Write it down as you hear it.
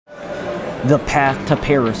The path to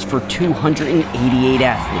Paris for 288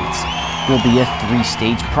 athletes will be a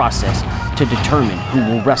three-stage process to determine who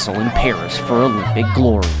will wrestle in Paris for Olympic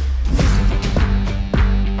glory.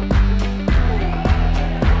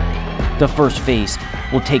 The first phase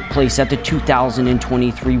will take place at the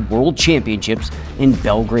 2023 World Championships in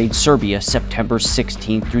Belgrade, Serbia, September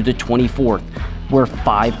 16th through the 24th, where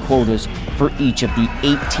 5 quotas for each of the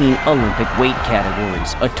 18 Olympic weight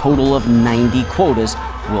categories, a total of 90 quotas,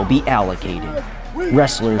 will be allocated.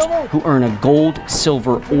 Wrestlers who earn a gold,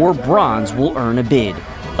 silver, or bronze will earn a bid.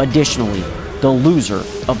 Additionally, the loser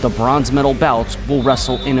of the bronze medal bouts will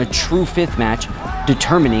wrestle in a true fifth match,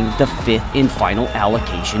 determining the fifth and final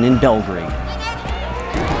allocation in Belgrade.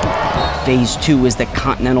 Phase 2 is the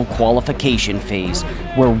continental qualification phase,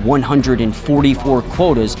 where 144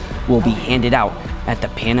 quotas will be handed out at the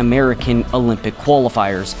Pan American Olympic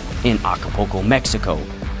Qualifiers in Acapulco, Mexico,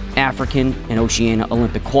 African and Oceania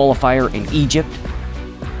Olympic Qualifier in Egypt,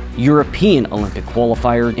 European Olympic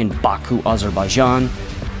Qualifier in Baku, Azerbaijan,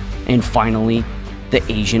 and finally, the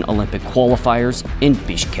Asian Olympic Qualifiers in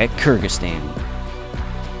Bishkek, Kyrgyzstan.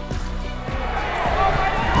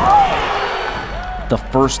 The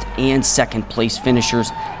first and second place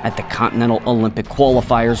finishers at the Continental Olympic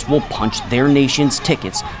Qualifiers will punch their nation's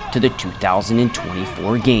tickets to the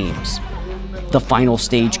 2024 Games. The final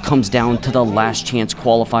stage comes down to the last chance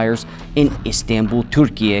qualifiers in Istanbul,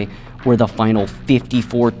 Turkey, where the final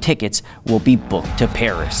 54 tickets will be booked to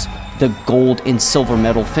Paris. The gold and silver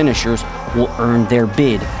medal finishers will earn their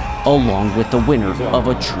bid, along with the winner of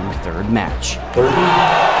a true third match.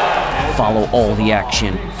 Follow all the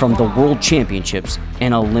action from the World Championships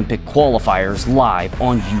and Olympic Qualifiers live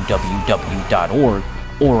on uww.org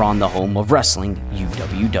or on the home of wrestling,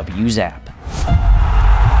 UWW's app.